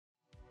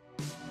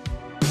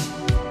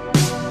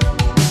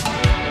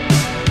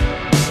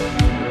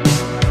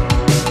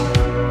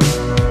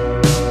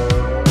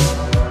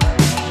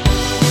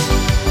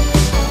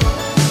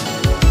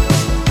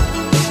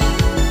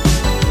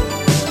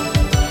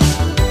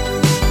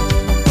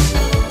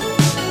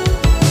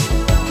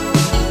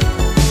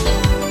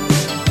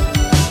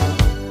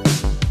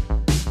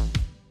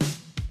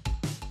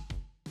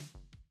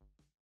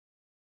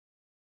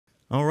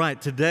All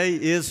right, today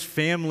is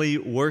Family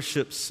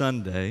Worship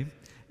Sunday,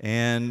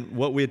 and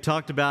what we had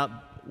talked about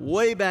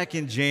way back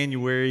in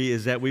January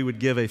is that we would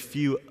give a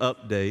few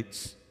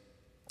updates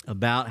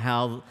about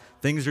how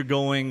things are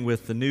going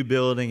with the new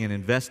building and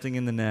investing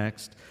in the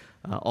next,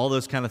 all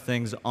those kind of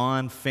things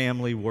on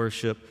Family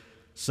Worship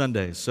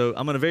Sundays. So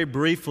I'm going to very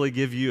briefly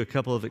give you a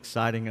couple of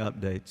exciting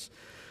updates.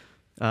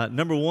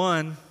 Number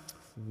one,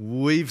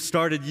 we've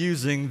started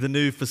using the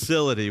new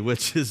facility,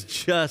 which is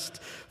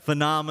just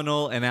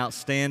phenomenal and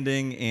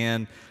outstanding,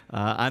 and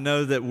I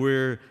know that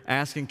we're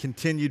asking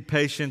continued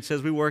patience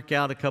as we work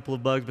out a couple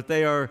of bugs, but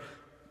they are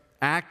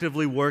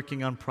actively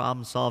working on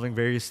problem-solving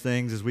various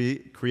things as we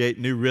create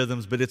new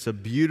rhythms, but it's a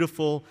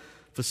beautiful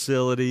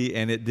facility,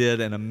 and it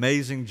did an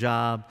amazing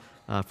job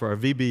for our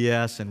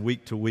VBS and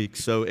week to week,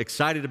 so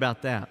excited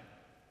about that.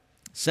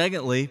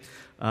 Secondly,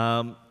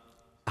 I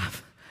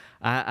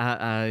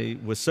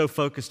was so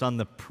focused on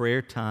the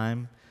prayer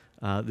time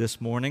this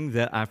morning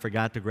that I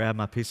forgot to grab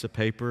my piece of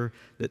paper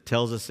that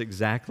tells us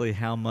exactly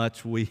how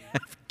much we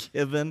have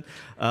given.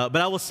 But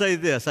I will say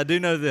this, I do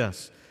know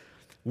this.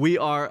 We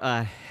are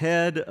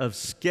ahead of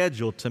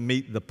schedule to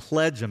meet the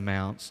pledge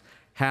amounts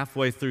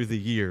halfway through the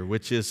year,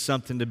 which is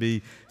something to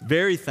be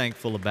very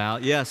thankful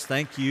about. Yes,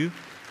 thank you.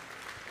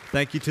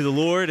 Thank you to the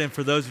Lord, and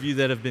for those of you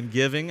that have been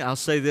giving, I'll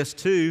say this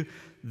too,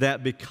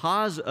 that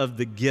because of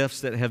the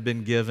gifts that have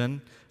been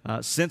given,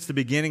 since the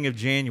beginning of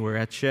January,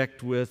 I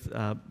checked with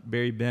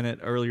Barry Bennett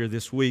earlier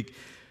this week,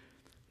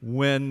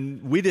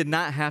 when we did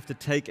not have to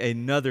take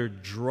another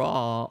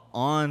draw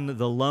on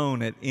the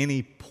loan at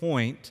any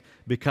point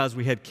because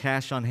we had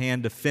cash on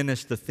hand to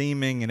finish the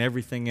theming and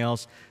everything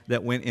else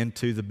that went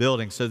into the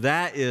building. So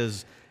that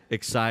is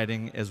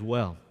exciting as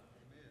well.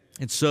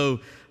 And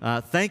so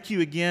thank you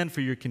again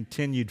for your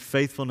continued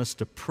faithfulness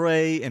to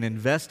pray and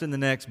invest in the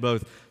next,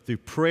 both through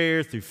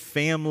prayer, through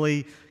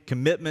family,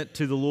 commitment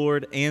to the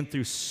Lord, and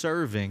through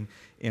serving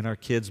in our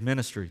kids'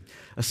 ministry.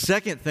 A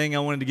second thing I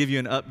wanted to give you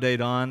an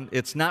update on,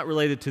 it's not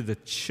related to the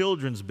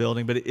children's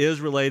building, but it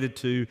is related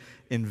to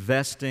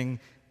investing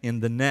in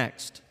the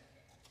next.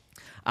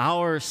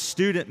 Our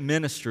student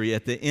ministry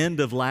at the end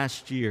of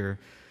last year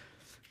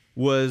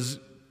was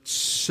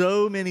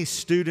so many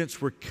students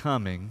were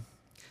coming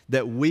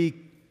that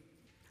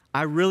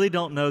I really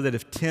don't know that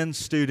if 10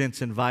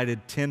 students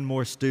invited 10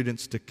 more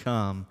students to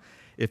come,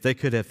 if they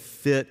could have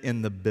fit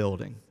in the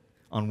building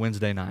on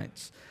Wednesday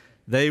nights.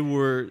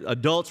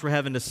 Adults were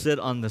having to sit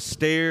on the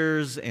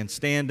stairs and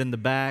stand in the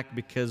back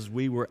because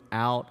we were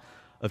out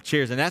of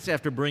chairs. And that's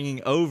after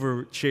bringing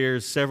over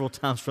chairs several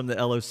times from the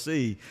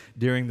LOC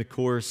during the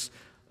course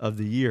of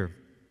the year.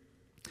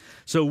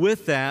 So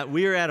with that,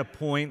 we are at a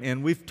point,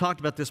 and we've talked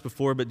about this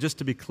before, but just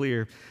to be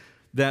clear,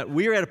 that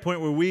we are at a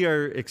point where we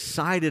are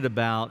excited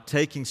about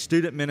taking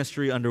student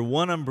ministry under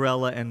one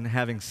umbrella and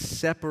having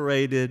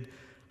separated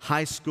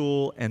high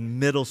school and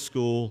middle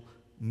school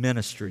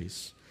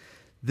ministries.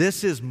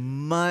 This is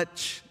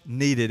much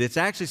needed. It's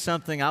actually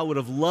something I would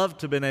have loved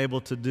to have been able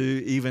to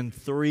do even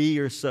 3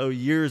 or so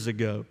years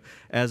ago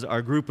as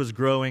our group was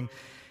growing.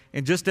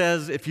 And just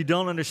as if you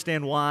don't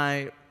understand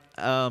why,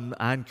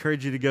 I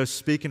encourage you to go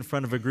speak in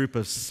front of a group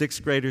of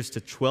 6th graders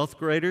to 12th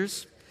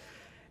graders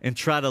and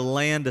try to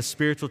land a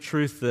spiritual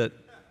truth that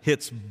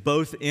hits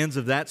both ends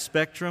of that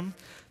spectrum,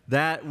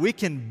 that we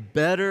can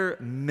better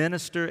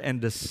minister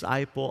and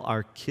disciple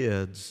our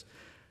kids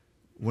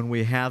when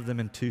we have them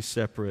in 2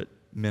 separate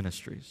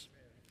ministries.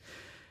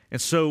 And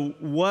so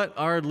what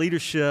our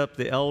leadership,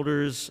 the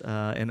elders,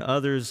 and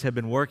others have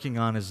been working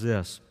on is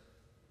this.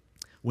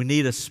 We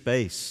need a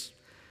space.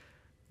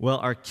 Well,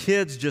 our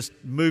kids just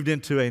moved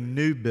into a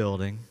new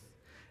building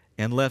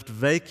and left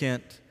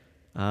vacant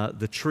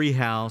the tree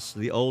house,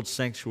 the old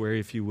sanctuary,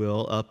 if you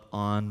will, up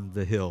on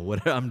the hill.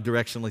 I'm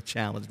directionally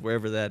challenged,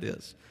 wherever that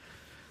is.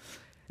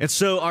 And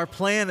so our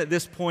plan at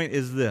this point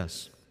is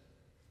this.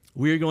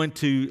 We are going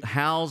to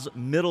house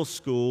middle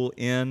school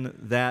in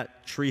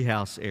that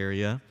treehouse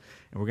area,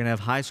 and we're going to have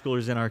high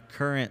schoolers in our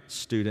current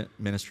student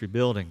ministry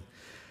building.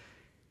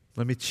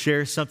 Let me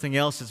share something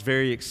else that's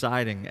very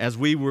exciting. As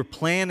we were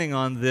planning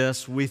on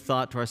this, we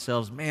thought to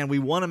ourselves, man, we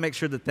want to make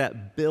sure that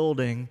that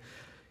building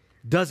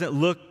doesn't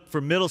look for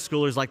middle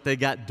schoolers like they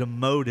got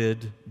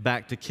demoted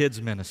back to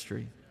kids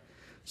ministry.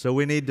 So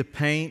we need to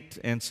paint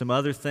and some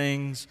other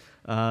things,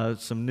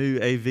 some new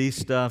AV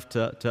stuff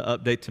to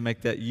update to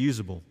make that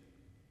usable.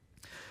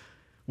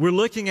 We're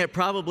looking at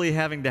probably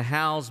having to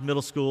house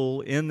middle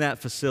school in that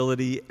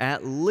facility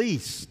at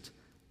least,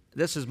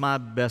 this is my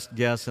best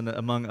guess and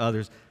among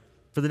others,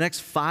 for the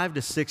next 5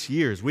 to 6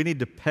 years. We need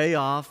to pay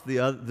off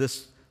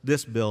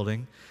this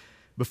building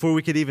before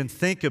we could even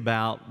think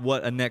about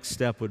what a next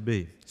step would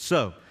be.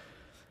 So,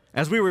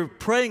 as we were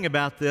praying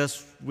about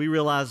this, we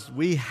realized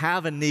we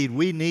have a need.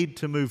 We need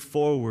to move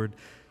forward.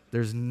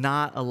 There's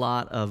not a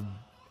lot of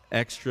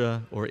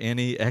extra or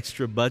any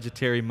extra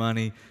budgetary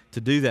money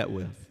to do that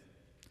with.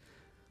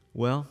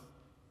 Well,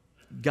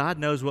 God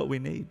knows what we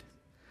need.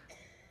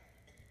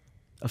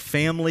 A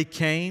family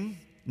came,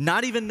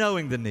 not even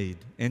knowing the need,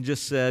 and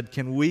just said,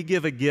 can we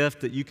give a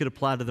gift that you could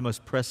apply to the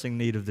most pressing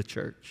need of the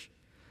church?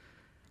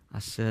 I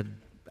said,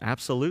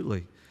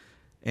 absolutely.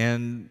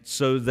 And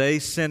so they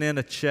sent in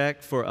a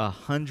check for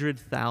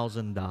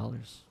 $100,000.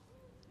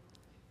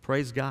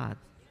 Praise God.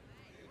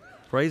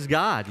 Praise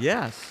God,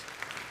 yes.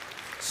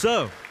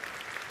 So,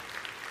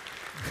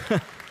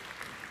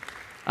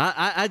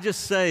 I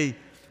just say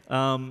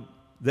the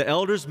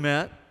elders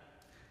met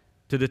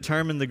to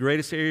determine the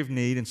greatest area of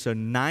need, and so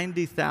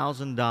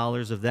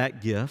 $90,000 of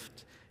that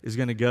gift is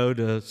going to go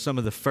to some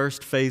of the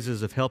first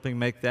phases of helping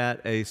make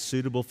that a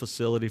suitable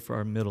facility for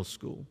our middle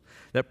school.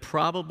 That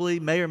probably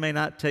may or may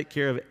not take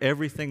care of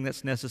everything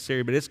that's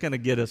necessary, but it's going to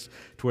get us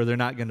to where they're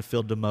not going to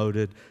feel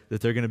demoted, that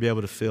they're going to be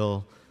able to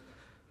feel.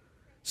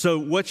 So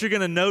what you're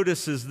going to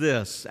notice is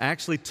this.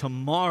 Actually,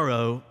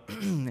 tomorrow,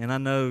 and I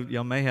know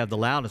y'all may have the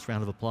loudest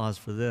round of applause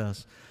for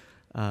this,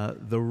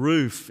 the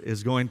roof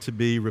is going to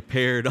be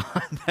repaired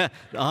on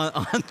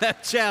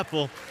that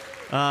chapel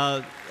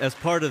as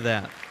part of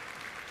that.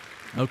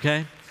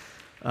 Okay?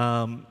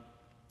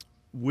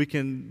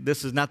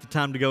 This is not the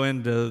time to go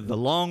into the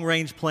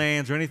long-range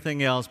plans or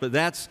anything else, but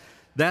that's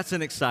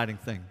an exciting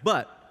thing.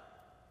 But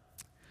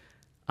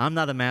I'm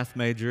not a math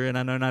major, and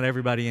I know not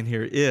everybody in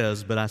here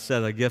is, but I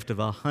said a gift of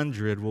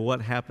 100. Well,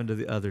 what happened to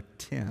the other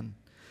 10?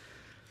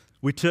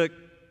 We took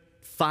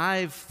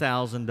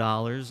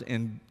 $5,000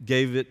 and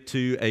gave it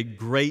to a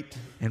great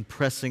and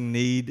pressing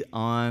need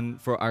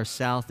for our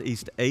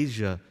Southeast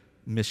Asia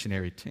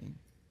missionary team.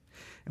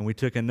 And we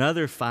took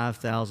another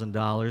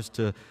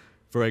 $5,000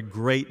 for a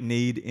great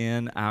need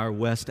in our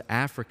West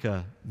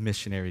Africa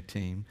missionary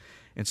team.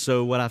 And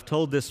so what I've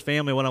told this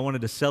family, what I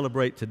wanted to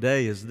celebrate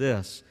today is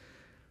this.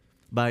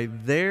 By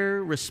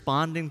their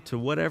responding to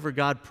whatever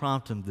God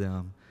prompted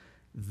them,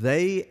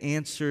 they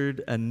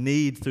answered a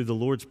need through the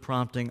Lord's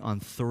prompting on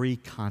 3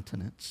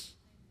 continents.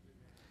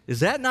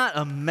 Is that not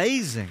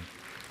amazing?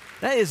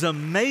 That is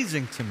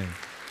amazing to me.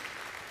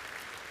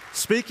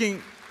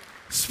 Speaking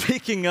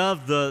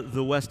of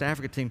the West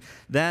Africa team,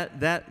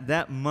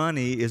 that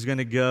money is going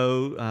to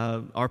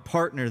go, our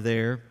partner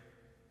there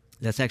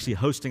that's actually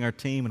hosting our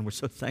team, and we're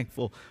so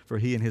thankful for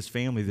he and his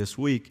family this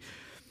week,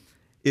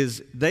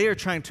 is they are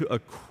trying to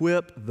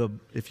equip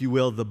if you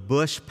will, the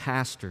bush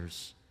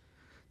pastors.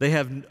 They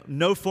have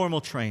no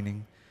formal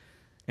training,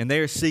 and they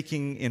are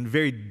seeking in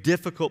very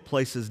difficult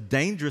places,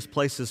 dangerous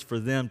places for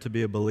them to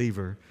be a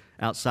believer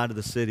outside of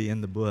the city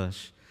in the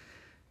bush,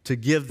 to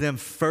give them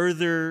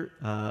further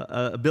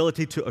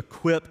ability to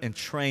equip and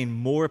train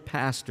more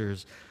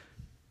pastors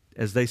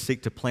as they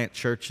seek to plant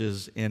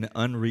churches in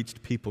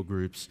unreached people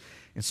groups.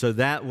 And so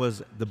that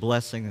was the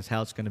blessing, is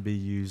how it's going to be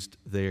used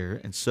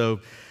there. And so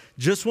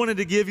just wanted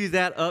to give you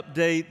that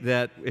update,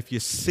 that if you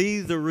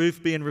see the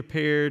roof being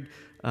repaired,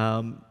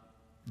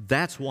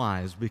 that's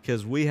wise,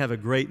 because we have a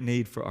great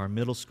need for our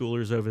middle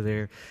schoolers over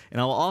there.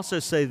 And I'll also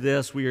say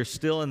this, we are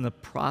still in the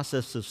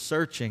process of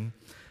searching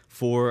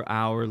for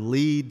our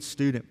lead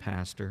student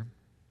pastor.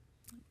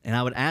 And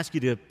I would ask you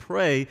to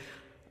pray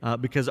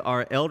because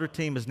our elder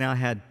team has now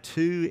had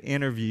 2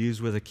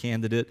 interviews with a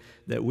candidate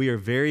that we are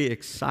very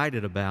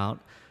excited about.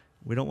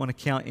 We don't want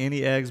to count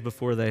any eggs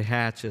before they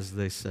hatch, as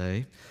they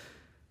say.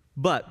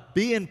 But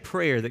be in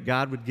prayer that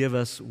God would give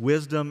us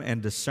wisdom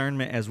and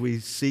discernment as we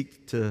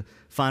seek to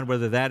find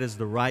whether that is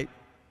the right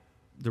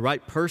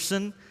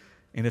person,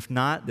 and if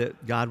not,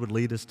 that God would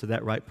lead us to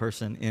that right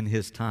person in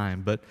His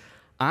time. But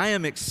I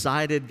am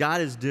excited. God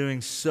is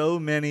doing so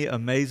many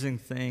amazing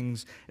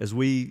things as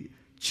we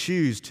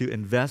choose to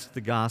invest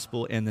the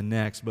gospel in the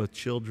next, both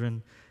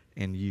children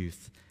and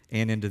youth,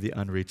 and into the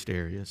unreached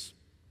areas.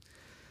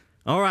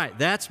 All right,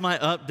 that's my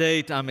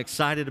update. I'm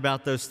excited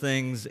about those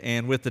things,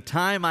 and with the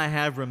time I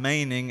have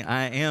remaining,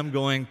 I am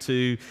going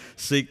to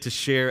seek to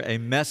share a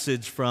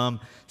message from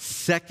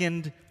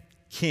 2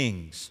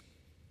 Kings.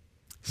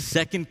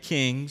 2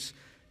 Kings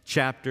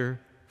chapter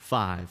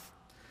 5.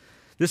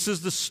 This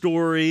is the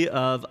story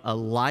of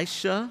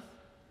Elisha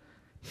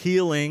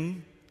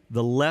healing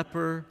the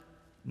leper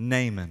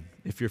Naaman,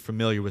 if you're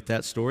familiar with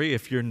that story.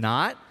 If you're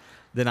not,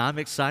 then I'm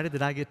excited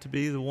that I get to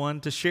be the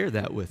one to share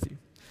that with you.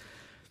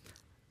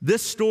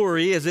 This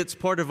story, as it's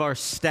part of our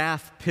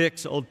Staff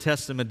Picks Old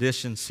Testament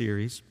Edition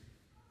series,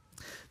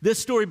 this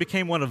story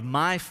became one of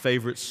my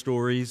favorite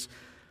stories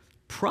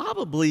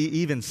probably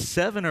even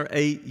 7 or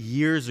 8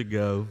 years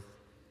ago,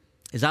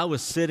 as I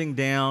was sitting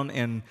down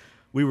and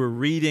we were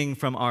reading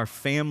from our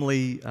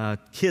family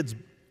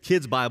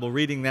kids Bible,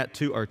 reading that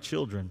to our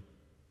children.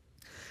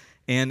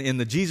 And in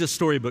the Jesus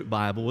Storybook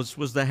Bible,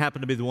 that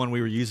happened to be the one we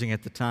were using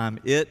at the time,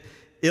 it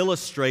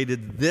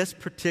illustrated this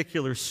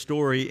particular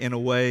story in a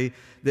way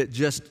that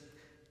just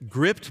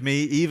gripped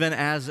me even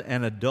as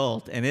an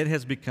adult, and it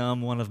has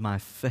become one of my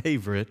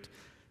favorite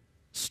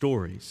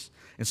stories.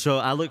 And so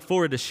I look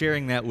forward to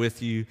sharing that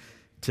with you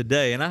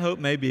today, and I hope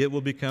maybe it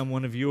will become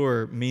one of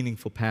your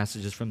meaningful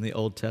passages from the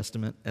Old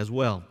Testament as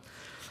well.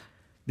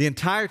 The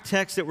entire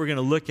text that we're going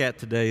to look at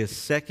today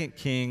is 2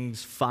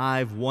 Kings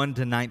 5, 1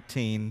 to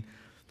 19.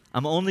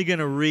 I'm only going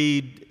to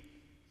read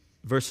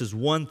verses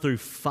 1 through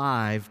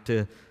 5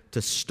 to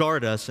to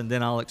start us, and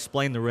then I'll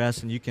explain the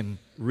rest, and you can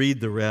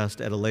read the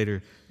rest at a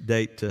later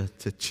date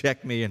to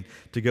check me and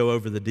to go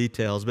over the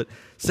details. But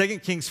 2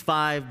 Kings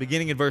 5,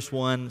 beginning in verse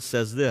 1,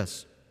 says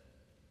this: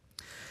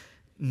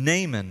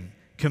 Naaman,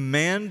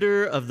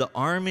 commander of the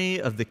army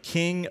of the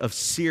king of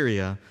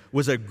Syria,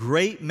 was a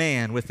great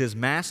man with his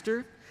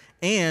master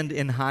and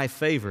in high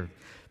favor,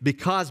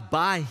 because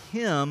by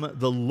him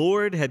the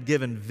Lord had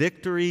given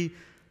victory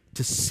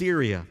to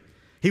Syria.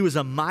 He was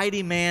a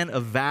mighty man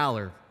of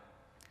valor,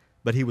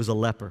 but he was a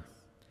leper.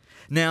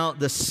 Now,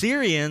 the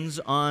Syrians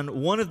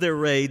on one of their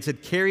raids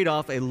had carried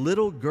off a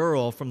little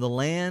girl from the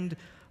land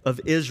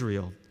of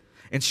Israel,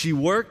 and she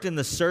worked in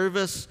the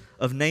service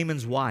of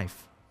Naaman's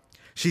wife.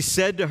 She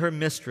said to her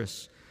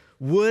mistress,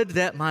 "Would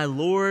that my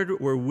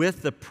Lord were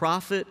with the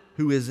prophet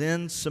who is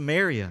in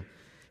Samaria.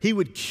 He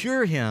would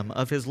cure him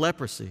of his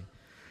leprosy."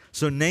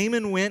 So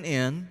Naaman went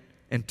in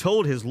and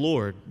told his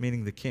Lord,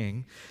 meaning the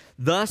king,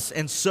 "Thus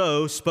and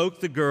so spoke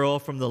the girl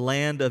from the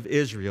land of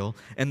Israel."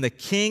 And the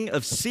king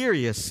of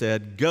Syria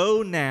said,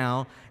 "Go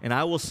now, and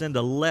I will send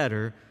a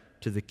letter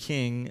to the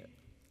king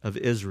of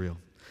Israel."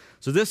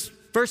 So this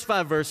first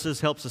 5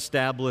 verses helps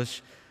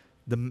establish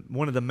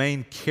one of the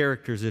main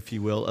characters, if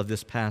you will, of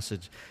this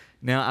passage.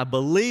 Now, I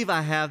believe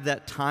I have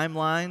that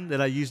timeline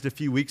that I used a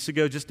few weeks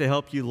ago just to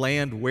help you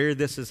land where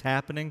this is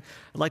happening.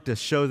 I'd like to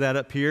show that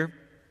up here.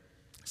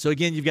 So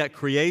again, you've got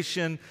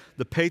creation,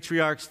 the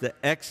patriarchs, the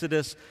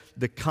Exodus,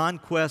 the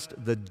conquest,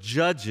 the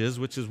judges,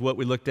 which is what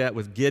we looked at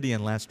with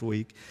Gideon last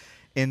week.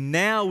 And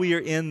now we are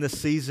in the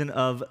season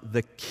of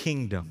the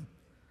kingdom.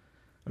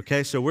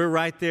 Okay, so we're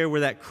right there where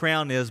that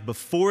crown is,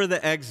 before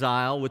the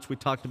exile, which we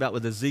talked about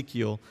with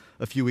Ezekiel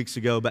a few weeks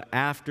ago, but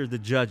after the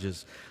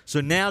judges.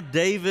 So now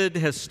David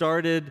has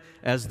started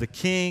as the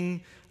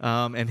king,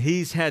 and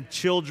he's had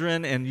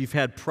children, and you've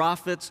had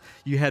prophets.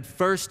 You had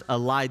first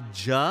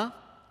Elijah,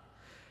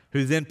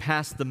 who then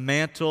passed the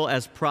mantle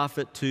as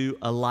prophet to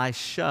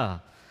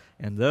Elisha.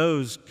 And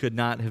those could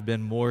not have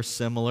been more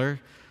similar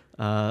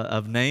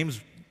of names.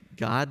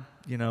 God,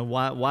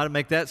 why to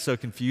make that so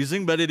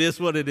confusing? But it is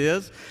what it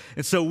is.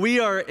 And so we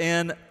are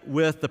in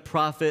with the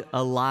prophet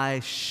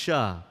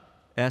Elisha,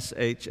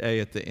 S-H-A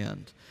at the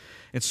end.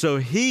 And so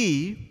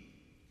he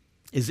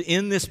is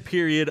in this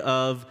period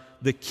of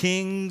the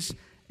kings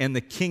and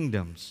the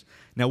kingdoms.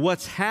 Now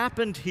what's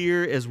happened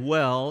here as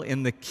well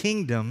in the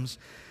kingdoms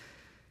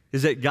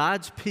is that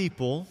God's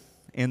people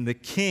and the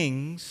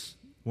kings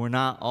were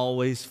not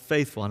always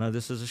faithful. I know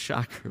this is a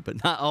shocker,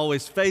 but not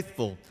always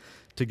faithful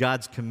to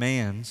God's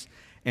commands.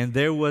 And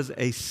there was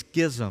a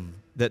schism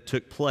that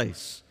took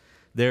place.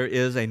 There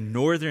is a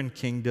northern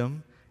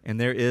kingdom and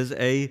there is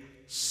a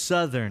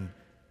southern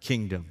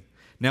kingdom.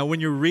 Now, when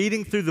you're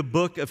reading through the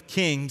book of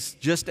Kings,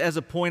 just as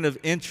a point of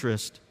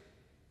interest,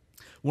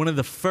 one of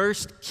the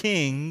first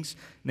kings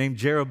named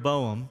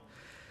Jeroboam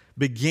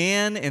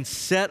began and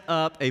set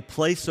up a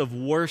place of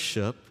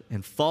worship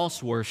and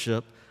false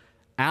worship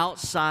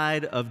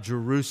outside of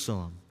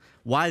Jerusalem.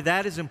 Why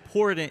that is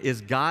important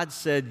is God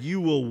said, "You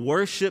will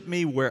worship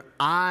me where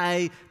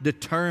I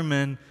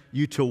determine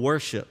you to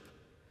worship."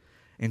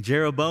 And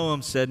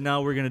Jeroboam said,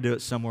 "No, we're going to do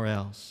it somewhere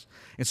else."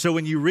 And so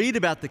when you read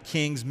about the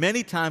kings,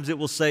 many times it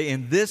will say,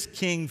 "And this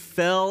king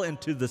fell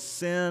into the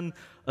sin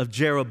of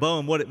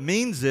Jeroboam." What it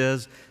means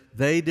is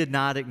they did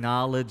not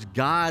acknowledge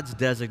God's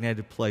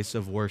designated place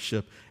of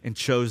worship and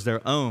chose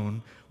their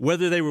own.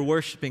 Whether they were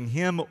worshiping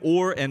him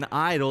or an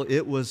idol,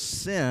 it was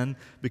sin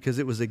because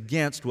it was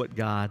against what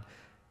God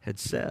had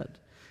said.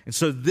 And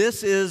so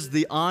this is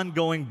the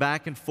ongoing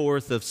back and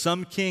forth of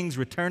some kings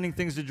returning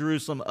things to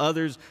Jerusalem,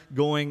 others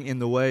going in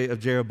the way of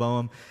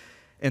Jeroboam,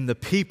 and the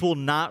people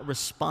not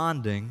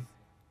responding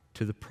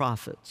to the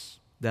prophets.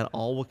 That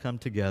all will come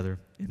together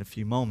in a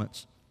few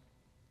moments.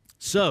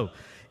 So,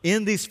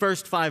 in these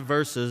first 5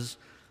 verses,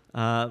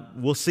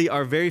 we'll see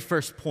our very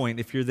first point,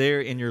 if you're there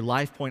in your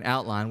life point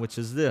outline, which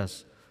is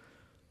this: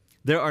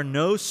 there are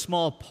no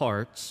small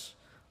parts,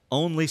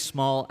 only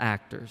small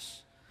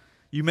actors.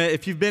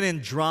 If you've been in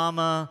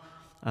drama,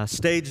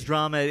 stage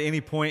drama at any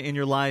point in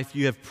your life,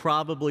 you have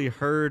probably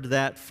heard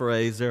that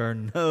phrase. There are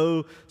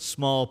no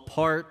small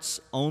parts,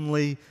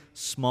 only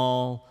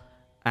small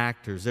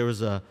actors.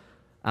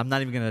 I'm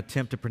not even going to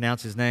attempt to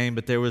pronounce his name,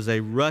 but there was a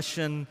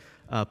Russian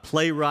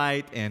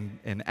playwright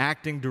and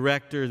acting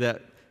director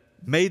that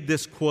made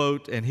this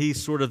quote, and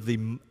he's sort of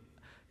the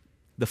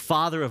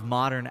father of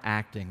modern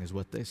acting, is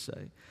what they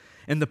say.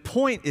 And the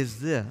point is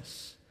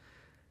this: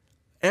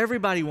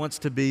 everybody wants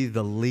to be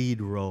the lead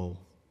role,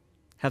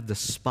 have the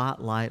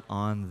spotlight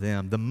on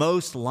them, the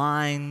most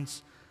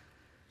lines.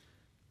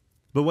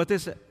 But what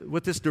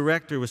this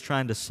director was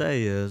trying to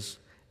say is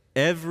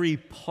every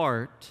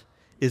part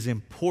is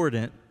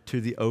important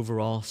to the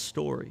overall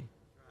story.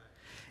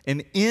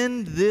 And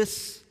in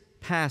this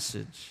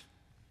passage,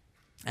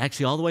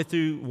 actually all the way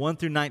through 1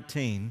 through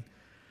 19,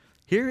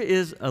 here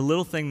is a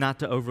little thing not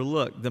to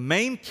overlook. The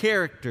main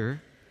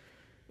character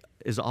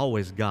is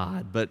always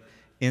God, but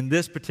in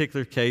this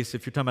particular case,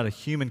 if you're talking about a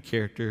human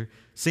character,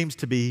 seems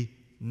to be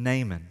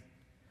Naaman.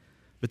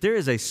 But there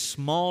is a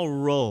small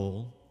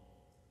role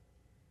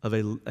of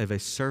a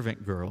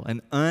servant girl,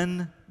 an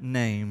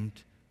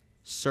unnamed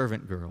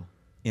servant girl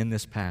in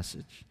this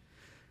passage.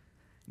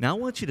 Now I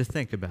want you to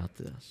think about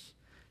this.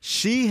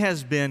 She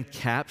has been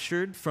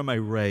captured from a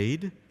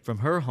raid from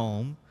her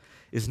home,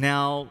 is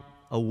now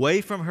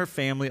away from her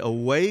family,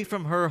 away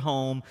from her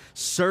home,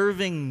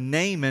 serving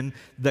Naaman,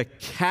 the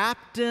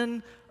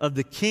captain of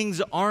the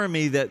king's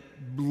army that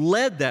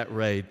led that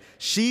raid.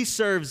 She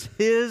serves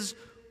his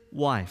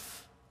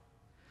wife.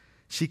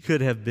 She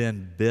could have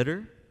been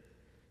bitter.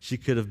 She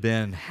could have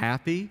been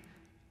happy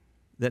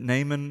that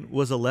Naaman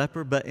was a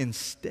leper, but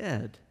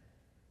instead,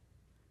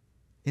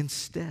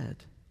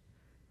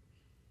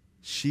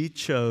 she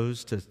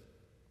chose to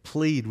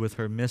plead with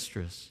her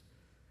mistress.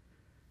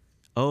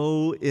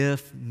 Oh,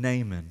 if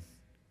Naaman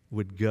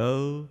would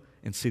go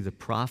and see the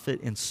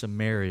prophet in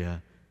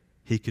Samaria,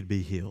 he could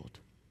be healed.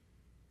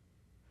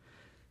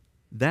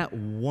 That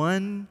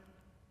one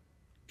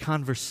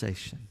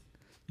conversation,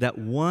 that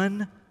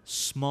one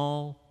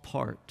small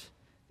part,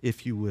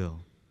 if you will,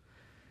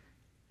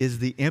 is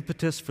the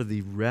impetus for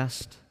the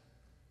rest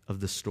of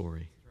the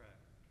story.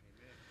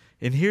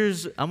 And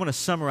I'm going to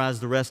summarize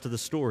the rest of the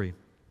story.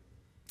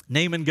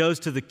 Naaman goes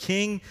to the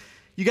king.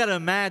 You got to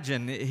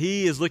imagine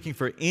he is looking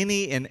for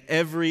any and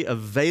every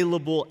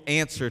available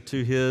answer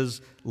to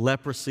his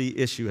leprosy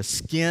issue, a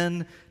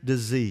skin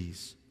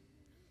disease.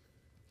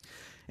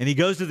 And he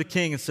goes to the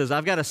king and says,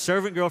 I've got a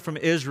servant girl from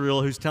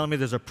Israel who's telling me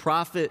there's a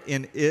prophet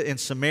in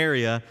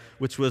Samaria,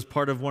 which was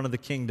part of one of the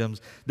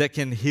kingdoms, that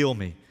can heal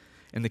me.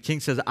 And the king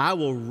says, I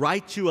will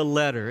write you a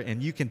letter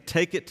and you can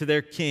take it to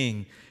their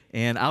king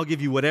and I'll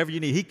give you whatever you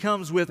need. He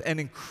comes with an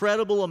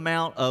incredible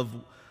amount of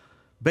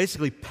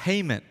basically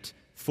payment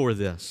for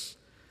this.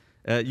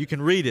 You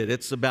can read it.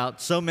 It's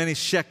about so many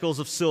shekels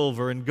of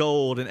silver and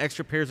gold and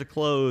extra pairs of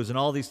clothes and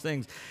all these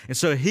things. And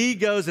so he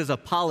goes as a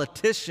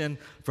politician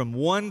from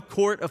one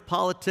court of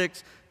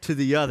politics to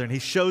the other. And he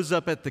shows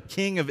up at the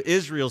king of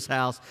Israel's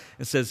house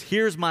and says,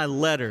 here's my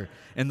letter.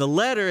 And the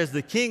letter, as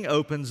the king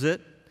opens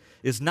it,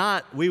 is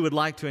not, we would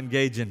like to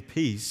engage in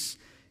peace.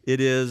 It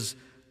is,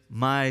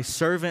 my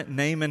servant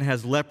Naaman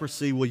has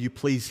leprosy. Will you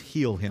please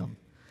heal him?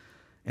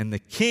 And the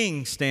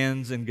king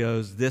stands and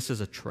goes, this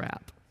is a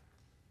trap.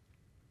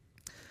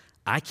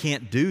 I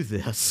can't do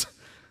this.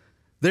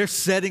 They're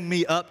setting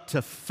me up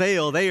to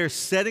fail. They are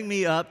setting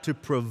me up to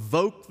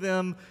provoke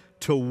them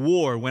to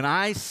war. When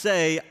I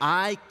say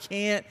I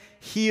can't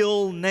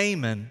heal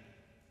Naaman,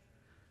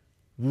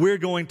 we're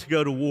going to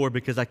go to war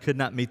because I could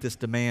not meet this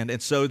demand.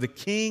 And so the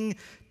king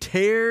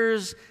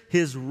tears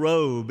his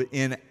robe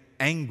in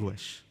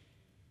anguish.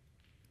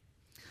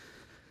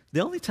 The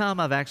only time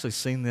I've actually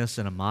seen this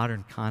in a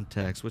modern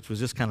context, which was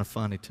just kind of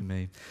funny to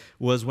me,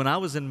 was when I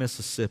was in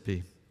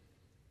Mississippi.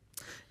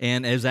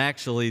 And it was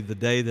actually the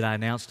day that I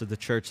announced to the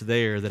church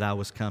there that I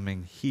was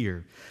coming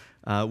here.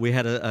 We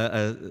had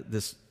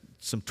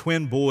some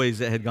twin boys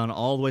that had gone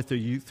all the way through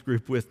youth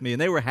group with me,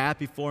 and they were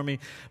happy for me.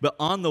 But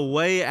on the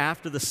way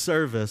after the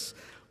service,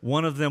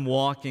 one of them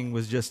walking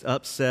was just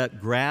upset,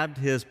 grabbed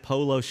his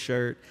polo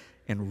shirt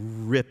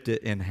and ripped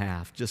it in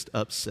half, just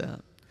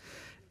upset.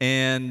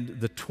 And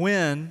the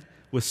twin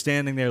was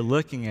standing there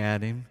looking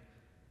at him,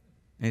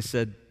 and he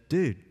said,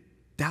 dude,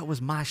 that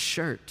was my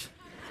shirt.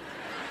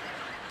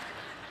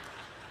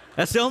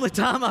 That's the only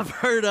time I've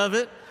heard of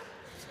it.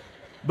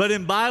 But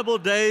in Bible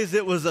days,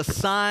 it was a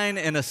sign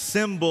and a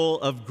symbol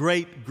of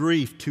great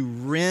grief to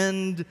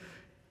rend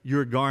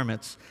your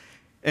garments.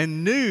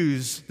 And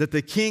news that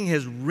the king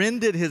has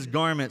rended his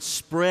garments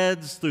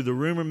spreads through the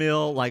rumor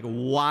mill like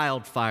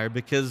wildfire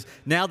because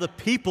now the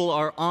people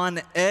are on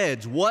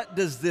edge. What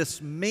does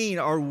this mean?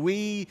 Are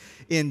we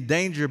in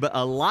danger? But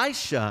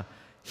Elisha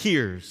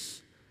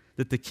hears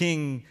that the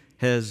king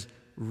has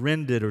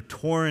rended or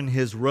torn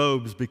his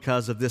robes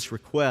because of this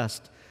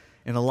request.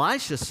 And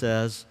Elisha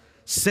says,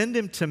 send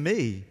him to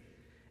me,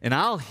 and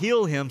I'll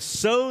heal him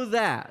so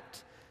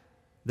that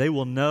they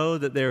will know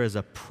that there is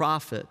a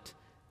prophet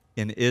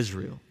in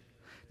Israel.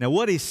 Now,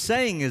 what he's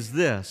saying is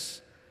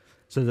this,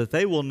 so that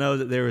they will know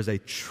that there is a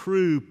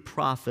true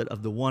prophet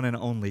of the one and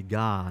only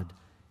God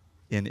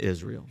in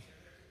Israel.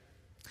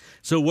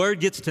 So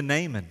word gets to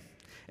Naaman,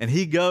 and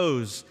he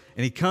goes,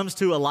 and he comes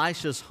to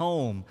Elisha's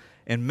home,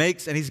 and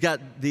he's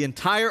got the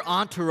entire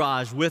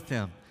entourage with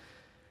him.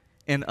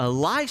 And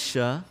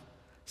Elisha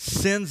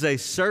sends a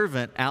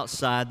servant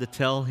outside to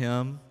tell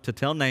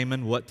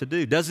Naaman what to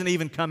do. Doesn't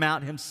even come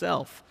out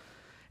himself.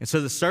 And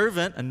so the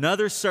servant,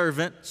 another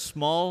servant,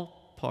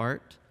 small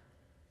part,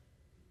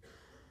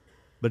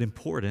 but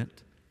important,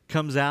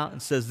 comes out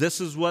and says,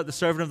 this is what the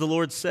servant of the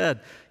Lord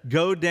said.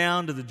 Go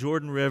down to the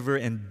Jordan River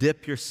and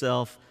dip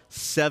yourself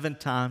 7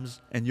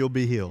 times and you'll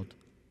be healed.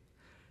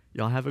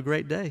 Y'all have a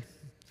great day.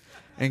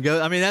 And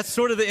that's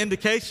sort of the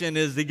indication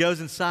is he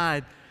goes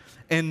inside.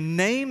 And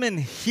Naaman,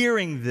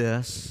 hearing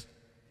this,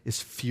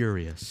 is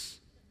furious.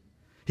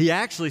 He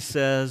actually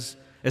says,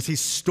 as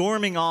he's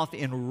storming off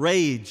in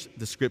rage,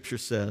 the scripture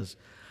says,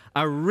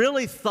 I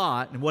really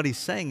thought, and what he's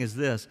saying is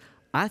this,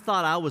 I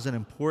thought I was an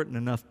important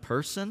enough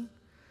person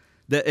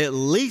that at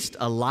least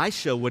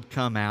Elisha would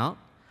come out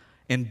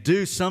and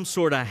do some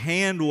sort of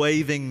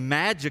hand-waving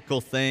magical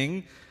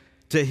thing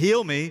to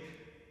heal me.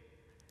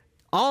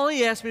 All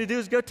he asked me to do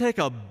is go take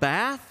a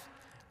bath.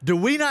 Do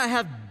we not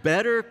have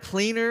better,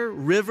 cleaner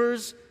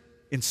rivers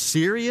in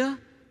Syria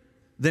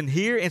than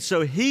here? And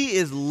so he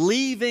is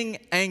leaving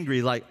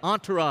angry, like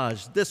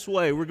entourage, this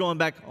way, we're going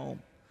back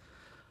home.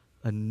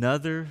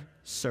 Another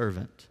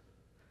servant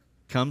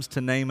comes to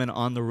Naaman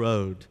on the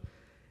road.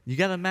 You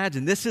got to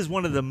imagine, this is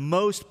one of the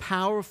most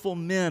powerful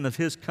men of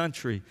his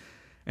country.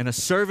 And a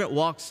servant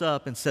walks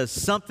up and says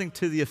something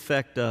to the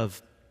effect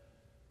of,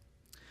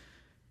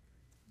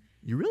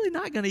 "You're really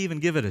not going to even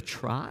give it a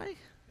try?"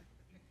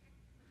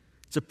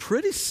 It's a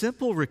pretty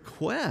simple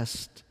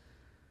request.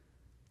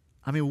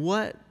 I mean,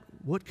 what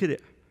could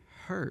it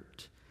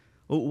hurt?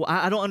 Well,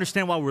 I don't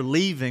understand why we're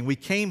leaving. We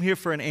came here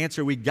for an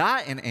answer. We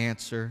got an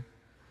answer.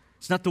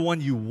 It's not the one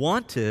you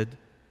wanted.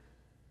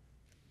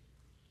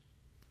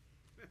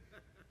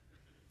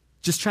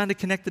 Just trying to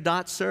connect the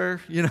dots,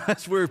 sir,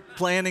 as we're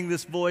planning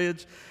this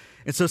voyage.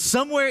 And so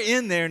somewhere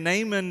in there,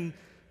 Naaman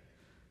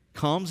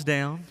calms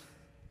down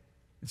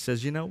and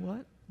says, "You know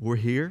what? We're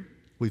here.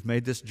 We've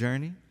made this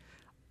journey."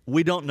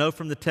 We don't know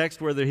from the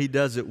text whether he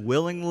does it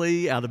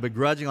willingly, out of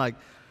begrudging. Like,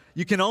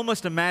 you can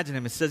almost imagine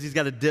him. It says he's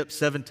got to dip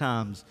 7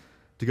 times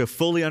to go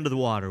fully under the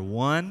water.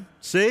 1,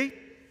 see?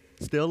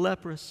 Still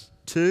leprous.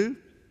 2,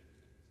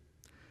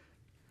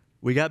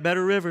 we got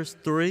better rivers.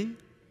 3,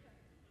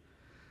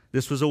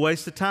 this was a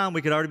waste of time.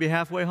 We could already be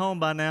halfway home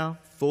by now.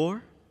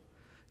 4,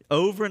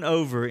 over and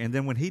over. And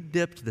then when he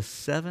dipped the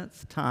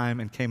 7th time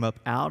and came up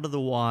out of the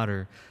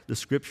water, the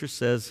scripture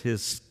says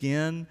his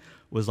skin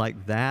was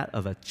like that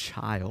of a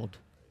child.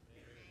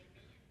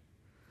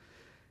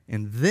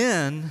 And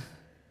then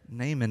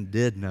Naaman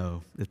did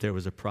know that there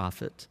was a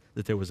prophet,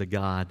 that there was a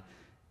God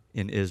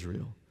in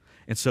Israel.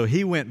 And so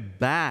he went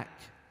back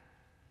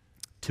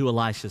to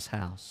Elisha's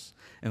house.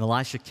 And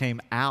Elisha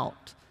came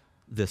out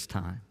this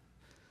time.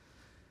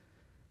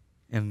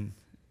 And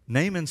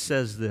Naaman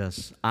says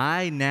this,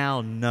 "I now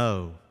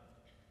know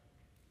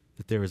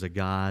that there is a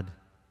God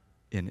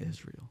in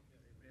Israel."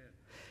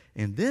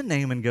 And then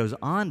Naaman goes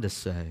on to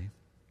say,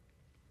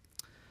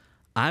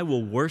 "I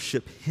will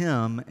worship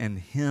him and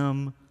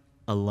him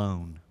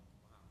alone."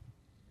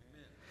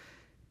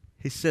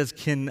 He says,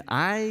 "Can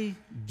I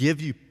give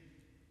you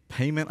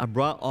payment? I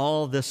brought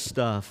all this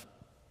stuff."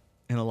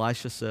 And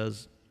Elisha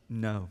says,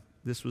 "No,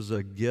 this was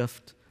a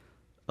gift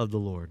of the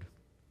Lord."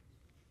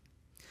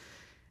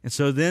 And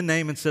so then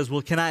Naaman says,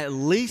 "Well, can I at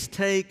least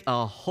take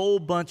a whole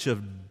bunch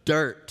of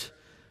dirt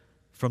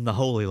from the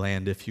Holy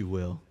Land, if you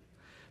will?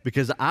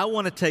 Because I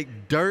want to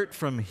take dirt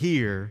from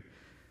here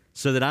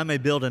so that I may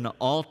build an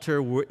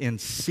altar in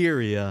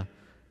Syria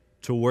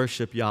to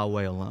worship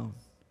Yahweh alone.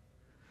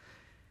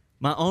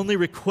 My only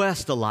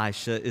request,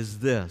 Elisha, is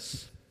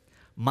this.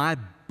 My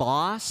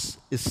boss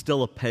is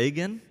still a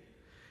pagan,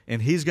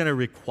 and he's going to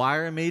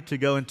require me to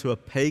go into a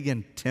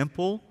pagan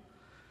temple.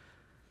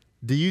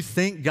 Do you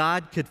think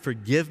God could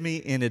forgive me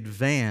in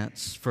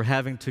advance for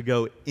having to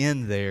go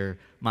in there?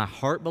 My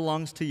heart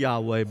belongs to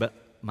Yahweh,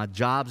 but my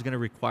job's going to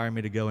require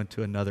me to go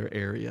into another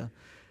area."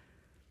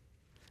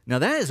 Now,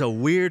 that is a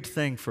weird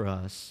thing for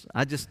us.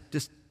 I just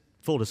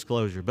full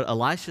disclosure. But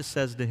Elisha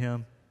says to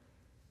him,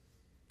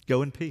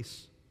 "Go in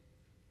peace.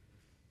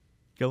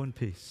 Go in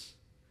peace."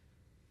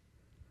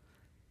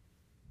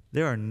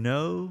 There are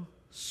no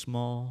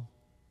small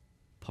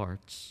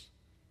parts,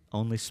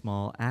 only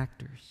small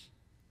actors.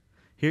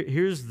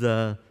 Here's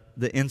the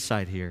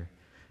insight here.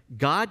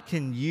 God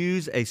can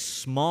use a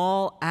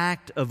small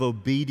act of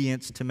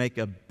obedience to make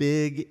a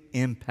big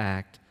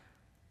impact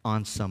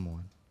on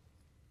someone.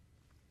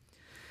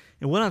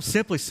 And what I'm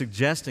simply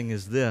suggesting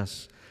is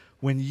this.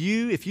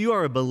 If you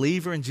are a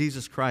believer in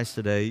Jesus Christ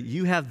today,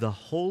 you have the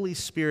Holy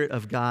Spirit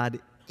of God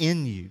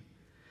in you.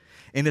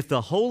 And if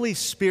the Holy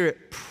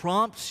Spirit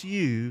prompts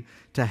you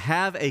to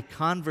have a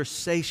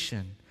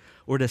conversation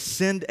or to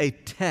send a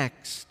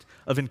text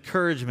of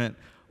encouragement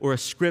or a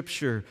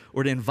scripture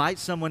or to invite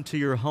someone to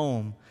your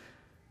home,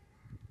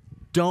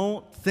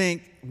 don't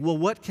think, well,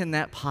 what can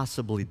that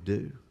possibly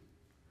do?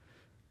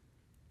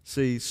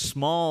 See,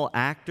 small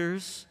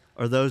actors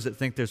are those that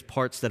think there's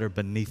parts that are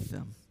beneath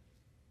them.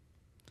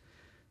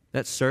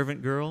 That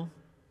servant girl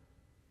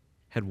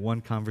had one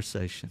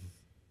conversation,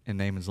 and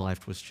Naaman's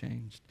life was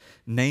changed.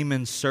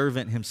 Naaman's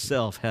servant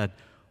himself had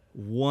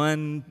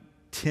one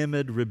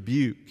timid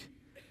rebuke,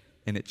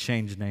 and it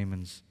changed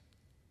Naaman's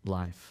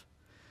life.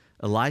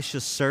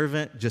 Elisha's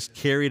servant just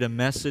carried a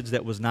message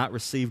that was not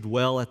received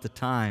well at the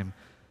time,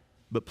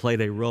 but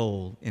played a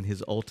role in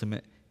his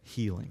ultimate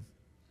healing.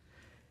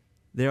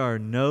 There are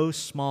no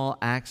small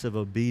acts of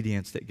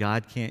obedience that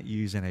God can't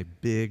use in a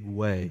big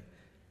way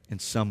in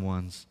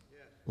someone's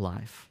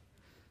life.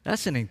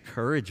 That's an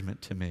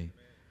encouragement to me.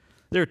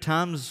 There are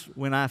times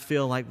when I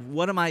feel like,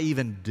 what am I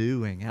even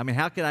doing? I mean,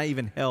 how can I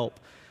even help?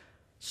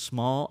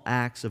 Small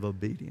acts of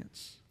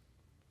obedience,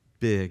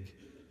 big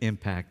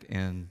impact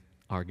in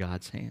our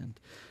God's hand.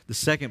 The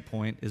second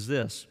point is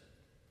this.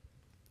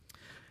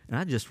 And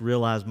I just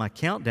realized my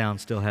countdown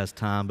still has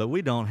time, but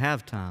we don't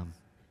have time.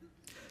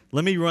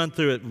 Let me run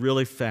through it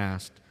really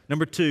fast.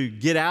 Number 2,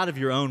 get out of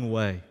your own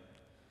way.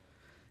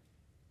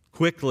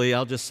 Quickly,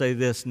 I'll just say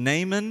this.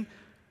 Naaman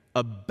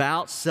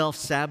about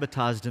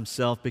self-sabotaged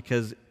himself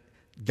because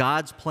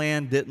God's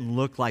plan didn't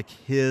look like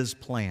his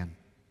plan.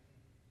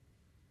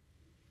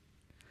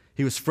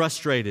 He was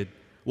frustrated.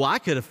 Well, I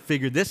could have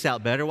figured this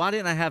out better. Why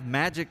didn't I have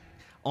magic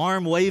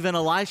arm-waving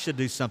Elisha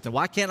do something?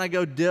 Why can't I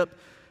go dip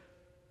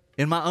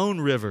in my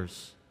own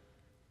rivers?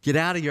 Get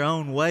out of your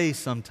own way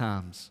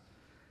sometimes.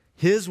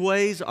 His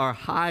ways are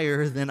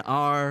higher than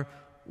our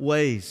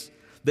ways.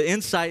 The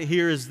insight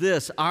here is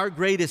this: our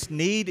greatest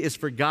need is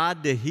for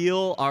God to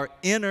heal our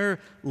inner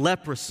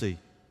leprosy.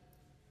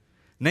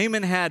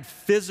 Naaman had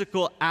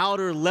physical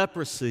outer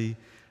leprosy,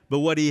 but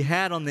what he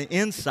had on the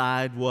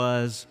inside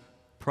was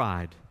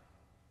pride.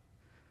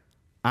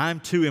 I'm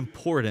too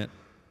important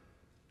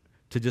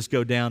to just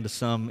go down to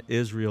some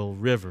Israel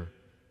river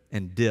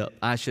and dip.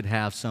 I should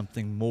have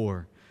something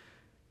more.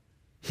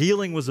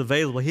 Healing was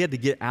available. He had to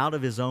get out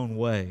of his own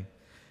way.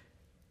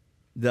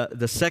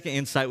 The second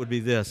insight would be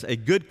this: a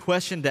good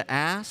question to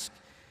ask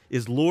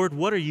is, Lord,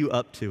 what are you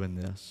up to in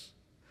this?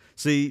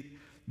 See,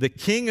 the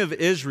king of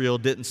Israel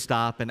didn't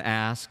stop and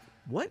ask,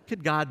 what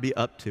could God be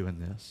up to in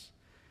this?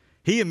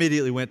 He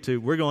immediately went to,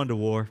 we're going to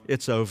war.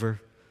 It's over.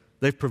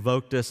 They've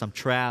provoked us. I'm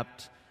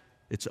trapped.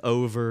 It's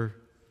over.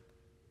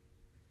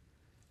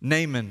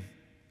 Naaman,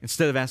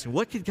 instead of asking,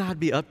 what could God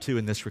be up to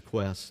in this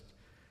request?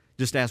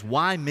 Just ask,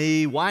 why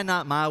me? Why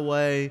not my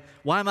way?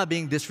 Why am I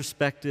being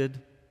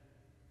disrespected?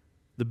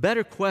 The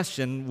better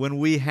question when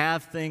we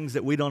have things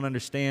that we don't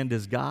understand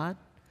is, God,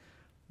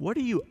 what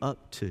are you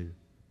up to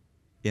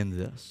in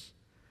this?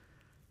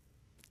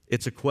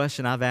 It's a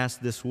question I've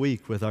asked this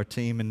week with our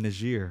team in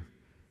Niger.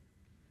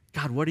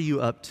 God, what are you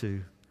up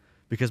to?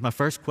 Because my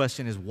first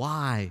question is,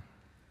 why?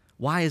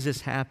 Why is this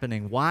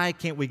happening? Why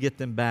can't we get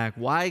them back?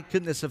 Why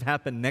couldn't this have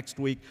happened next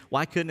week?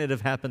 Why couldn't it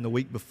have happened the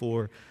week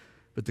before?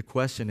 But the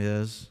question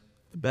is,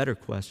 the better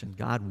question,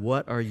 God,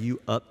 what are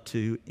you up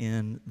to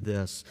in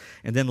this?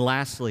 And then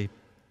lastly,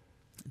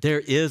 there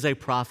is a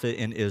prophet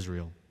in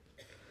Israel.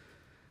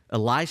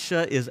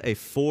 Elisha is a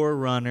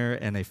forerunner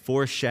and a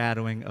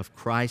foreshadowing of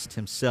Christ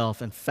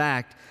himself. In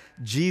fact,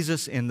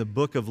 Jesus in the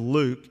book of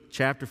Luke,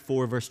 chapter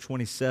 4, verse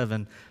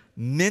 27,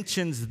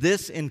 mentions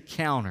this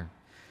encounter.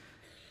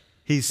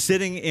 He's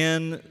sitting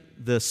in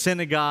the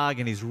synagogue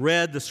and he's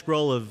read the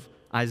scroll of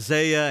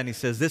Isaiah and he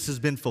says, this has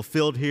been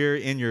fulfilled here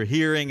in your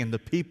hearing, and the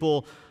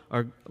people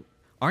are,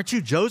 aren't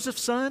you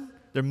Joseph's son?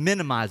 They're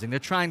minimizing. They're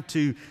trying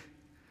to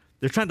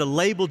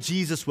label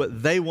Jesus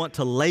what they want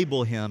to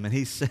label him. And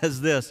he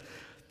says this: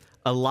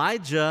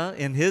 Elijah,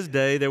 in his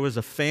day, there was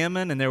a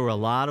famine and there were a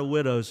lot of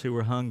widows who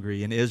were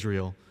hungry in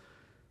Israel.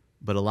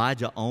 But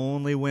Elijah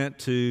only went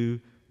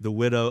to the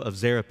widow of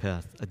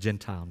Zarephath, a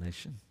Gentile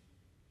nation.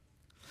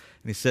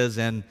 And he says,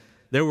 and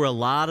there were a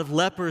lot of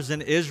lepers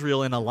in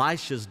Israel in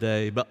Elisha's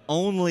day, but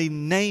only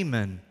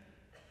Naaman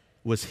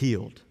was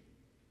healed.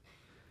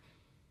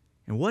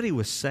 And what he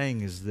was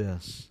saying is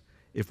this: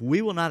 if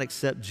we will not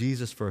accept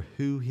Jesus for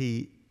who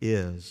he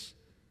is,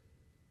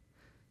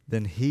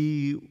 then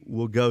he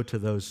will go to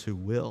those who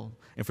will.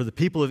 And for the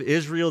people of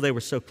Israel, they were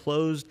so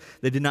closed,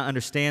 they did not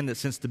understand that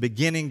since the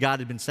beginning, God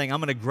had been saying, I'm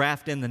going to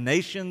graft in the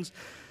nations.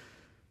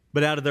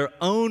 But out of their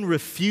own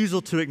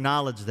refusal to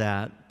acknowledge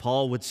that,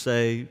 Paul would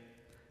say,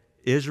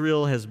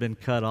 Israel has been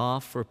cut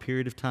off for a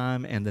period of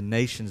time, and the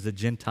nations, the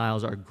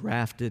Gentiles, are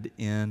grafted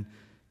in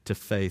to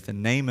faith.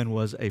 And Naaman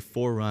was a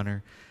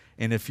forerunner.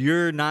 And if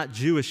you're not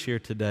Jewish here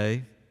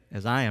today,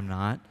 as I am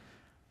not,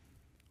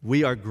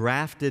 we are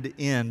grafted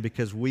in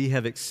because we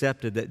have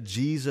accepted that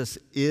Jesus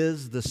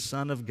is the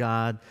Son of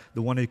God,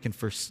 the one who can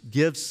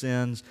forgive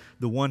sins,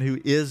 the one who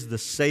is the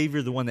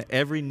Savior, the one that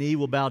every knee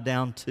will bow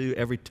down to,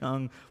 every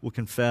tongue will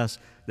confess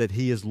that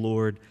he is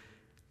Lord,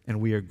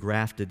 and we are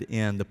grafted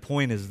in. The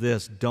point is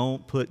this: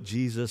 don't put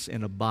Jesus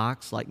in a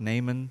box like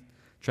Naaman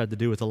tried to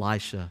do with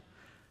Elisha.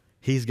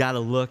 He's got to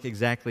look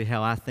exactly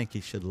how I think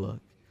he should look.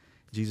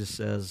 Jesus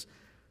says,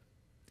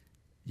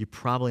 you're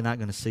probably not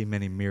going to see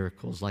many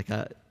miracles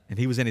and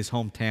he was in his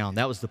hometown.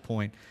 That was the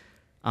point.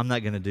 I'm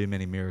not going to do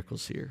many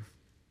miracles here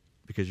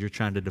because you're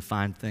trying to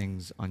define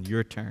things on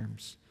your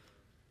terms.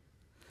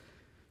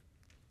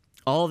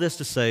 All this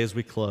to say as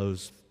we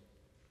close,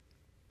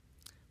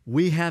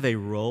 we have a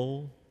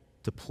role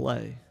to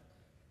play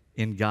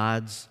in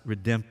God's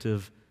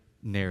redemptive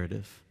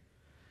narrative.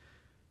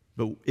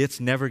 But it's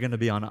never going to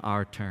be on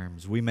our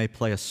terms. We may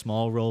play a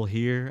small role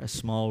here, a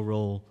small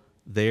role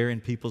there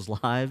in people's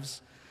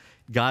lives.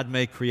 God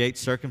may create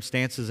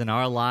circumstances in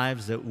our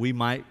lives that we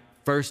might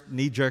first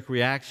knee-jerk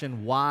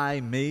reaction, why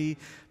me?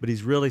 But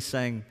he's really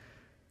saying,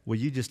 well,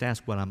 you just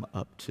ask what I'm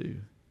up to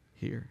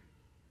here.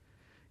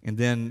 And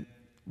then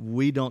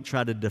we don't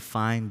try to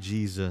define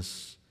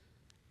Jesus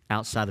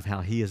outside of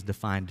how he has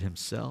defined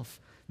himself.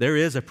 There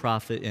is a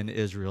prophet in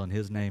Israel, and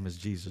his name is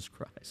Jesus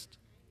Christ.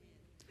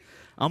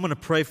 I'm going to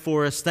pray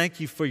for us. Thank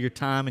you for your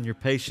time and your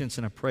patience,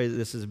 and I pray that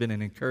this has been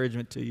an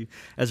encouragement to you.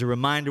 As a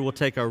reminder, we'll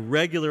take our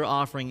regular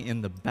offering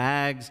in the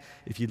bags.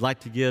 If you'd like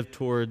to give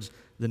towards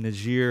the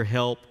Najir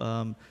help,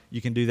 you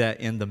can do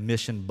that in the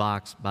mission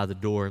box by the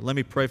door. Let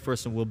me pray for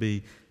us and we'll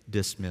be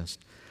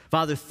dismissed.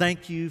 Father,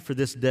 thank you for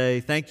this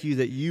day. Thank you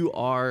that you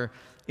are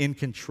in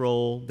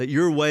control, that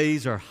your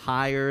ways are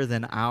higher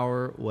than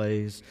our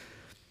ways.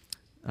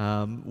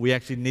 We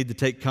actually need to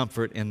take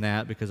comfort in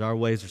that because our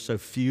ways are so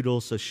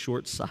futile, so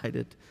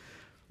short-sighted.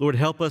 Lord,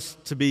 help us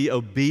to be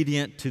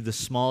obedient to the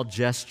small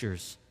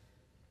gestures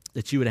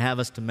that you would have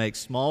us to make,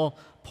 small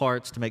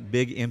parts to make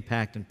big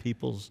impact in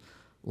people's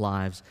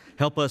lives.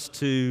 Help us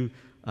to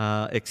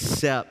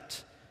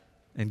accept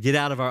and get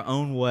out of our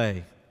own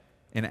way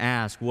and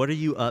ask, what are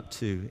you up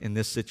to in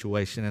this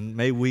situation? And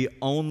may we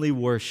only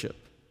worship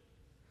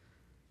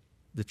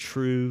the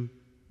true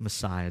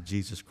Messiah,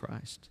 Jesus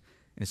Christ.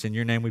 And it's in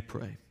your name we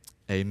pray.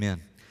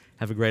 Amen.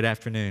 Have a great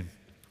afternoon.